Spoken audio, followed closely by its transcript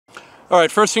All right,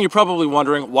 first thing you're probably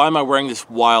wondering, why am I wearing this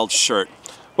wild shirt?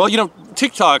 Well, you know,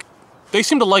 TikTok, they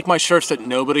seem to like my shirts that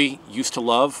nobody used to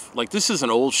love. Like, this is an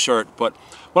old shirt, but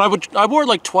when I wore it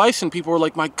like twice and people were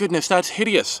like, my goodness, that's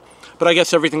hideous. But I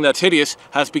guess everything that's hideous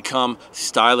has become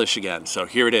stylish again, so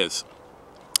here it is.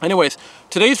 Anyways,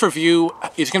 today's review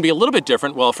is going to be a little bit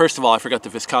different. Well, first of all, I forgot the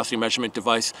viscosity measurement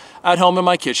device at home in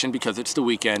my kitchen because it's the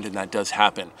weekend and that does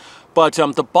happen. But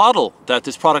the bottle that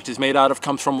this product is made out of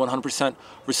comes from 100%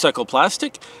 recycled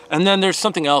plastic. And then there's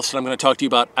something else that I'm going to talk to you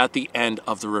about at the end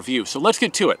of the review. So let's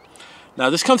get to it. Now,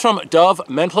 this comes from Dove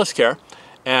Men+Care,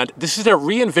 and this is their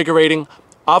Reinvigorating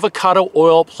Avocado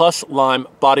Oil Plus Lime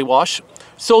Body Wash.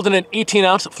 Sold in an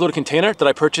 18-ounce fluid container that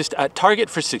I purchased at Target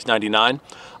for $6.99.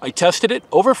 I tested it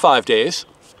over 5 days,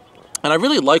 and I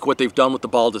really like what they've done with the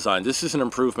bottle design. This is an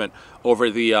improvement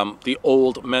over the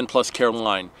old Men+Care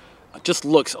line. It just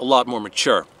looks a lot more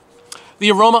mature.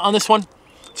 The aroma on this one,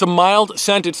 it's a mild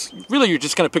scent. It's really, you're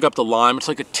just gonna pick up the lime. It's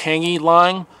like a tangy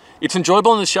lime. It's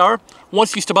enjoyable in the shower.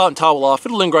 Once you step out and towel off,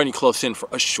 it'll linger on you close in for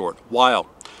a short while.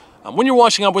 When you're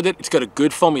washing up with it, it's got a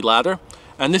good foamy lather.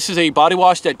 And this is a body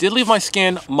wash that did leave my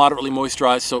skin moderately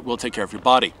moisturized, so it will take care of your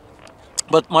body.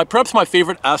 But perhaps my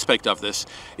favorite aspect of this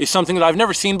is something that I've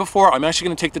never seen before. I'm actually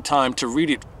going to take the time to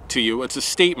read it to you. It's a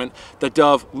statement that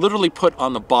Dove literally put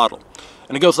on the bottle.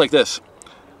 And it goes like this.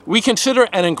 We consider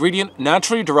an ingredient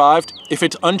naturally derived if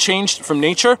it's unchanged from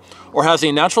nature or has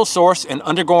a natural source and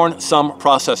undergone some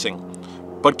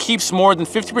processing, but keeps more than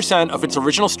 50% of its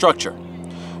original structure.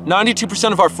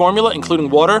 92% of our formula, including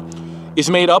water, is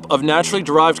made up of naturally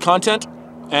derived content,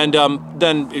 and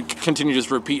then it continues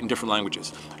to repeat in different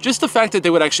languages. Just the fact that they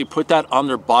would actually put that on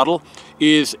their bottle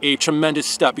is a tremendous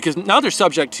step, because now they're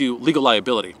subject to legal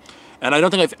liability. And I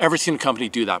don't think I've ever seen a company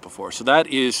do that before. So that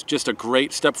is just a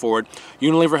great step forward.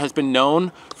 Unilever has been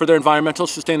known for their environmental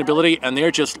sustainability, and they're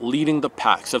just leading the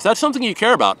pack. So if that's something you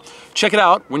care about, check it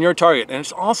out when you're at Target. And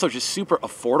it's also just super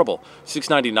affordable,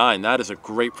 $6.99. That is a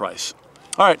great price.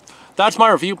 All right, that's my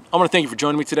review. I want to thank you for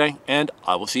joining me today, and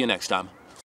I will see you next time.